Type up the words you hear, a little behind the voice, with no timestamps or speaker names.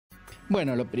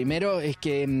Bueno, lo primero es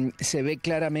que se ve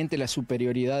claramente la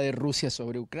superioridad de Rusia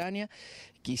sobre Ucrania.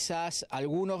 Quizás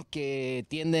algunos que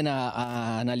tienden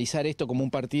a analizar esto como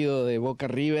un partido de Boca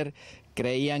River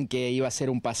creían que iba a ser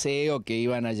un paseo, que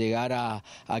iban a llegar a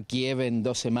Kiev en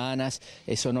 2 semanas.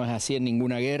 Eso no es así en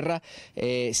ninguna guerra.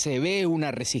 Se ve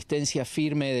una resistencia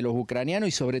firme de los ucranianos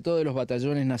y sobre todo de los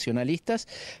batallones nacionalistas,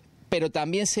 pero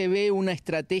también se ve una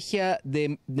estrategia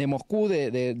de Moscú,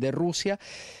 de Rusia,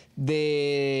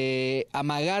 de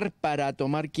amagar para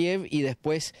tomar Kiev y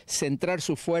después centrar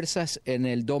sus fuerzas en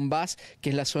el Donbass,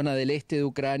 que es la zona del este de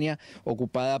Ucrania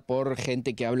ocupada por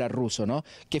gente que habla ruso, ¿no?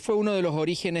 Que fue uno de los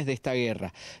orígenes de esta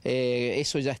guerra.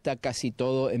 Eso ya está casi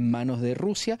todo en manos de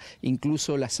Rusia,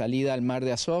 incluso la salida al mar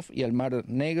de Azov y al mar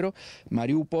Negro,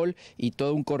 Mariupol y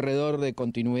todo un corredor de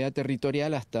continuidad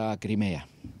territorial hasta Crimea.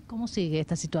 ¿Cómo sigue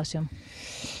esta situación?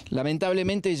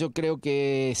 Lamentablemente yo creo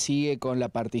que sigue con la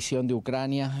partición de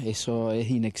Ucrania, eso es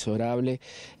inexorable.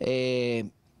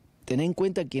 Ten en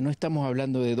cuenta que no estamos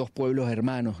hablando de 2 pueblos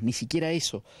hermanos, ni siquiera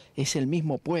eso, es el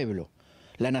mismo pueblo.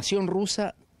 La nación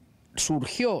rusa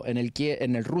surgió en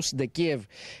el Rus de Kiev,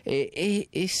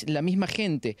 es la misma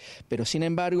gente, pero sin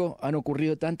embargo han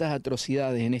ocurrido tantas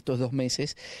atrocidades en estos 2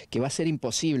 meses que va a ser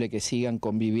imposible que sigan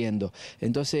conviviendo.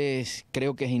 Entonces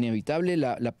creo que es inevitable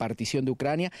la partición de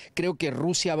Ucrania. Creo que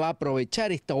Rusia va a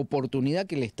aprovechar esta oportunidad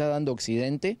que le está dando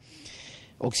Occidente.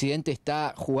 Occidente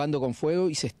está jugando con fuego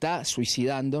y se está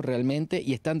suicidando realmente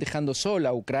y están dejando sola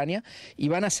a Ucrania y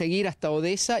van a seguir hasta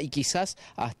Odessa y quizás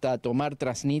hasta tomar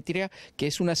Transnistria, que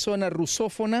es una zona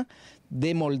rusófona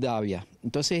de Moldavia.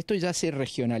 Entonces esto ya se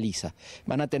regionaliza.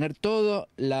 Van a tener todo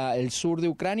el sur de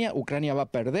Ucrania. Ucrania va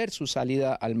a perder su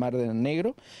salida al Mar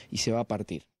Negro y se va a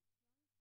partir.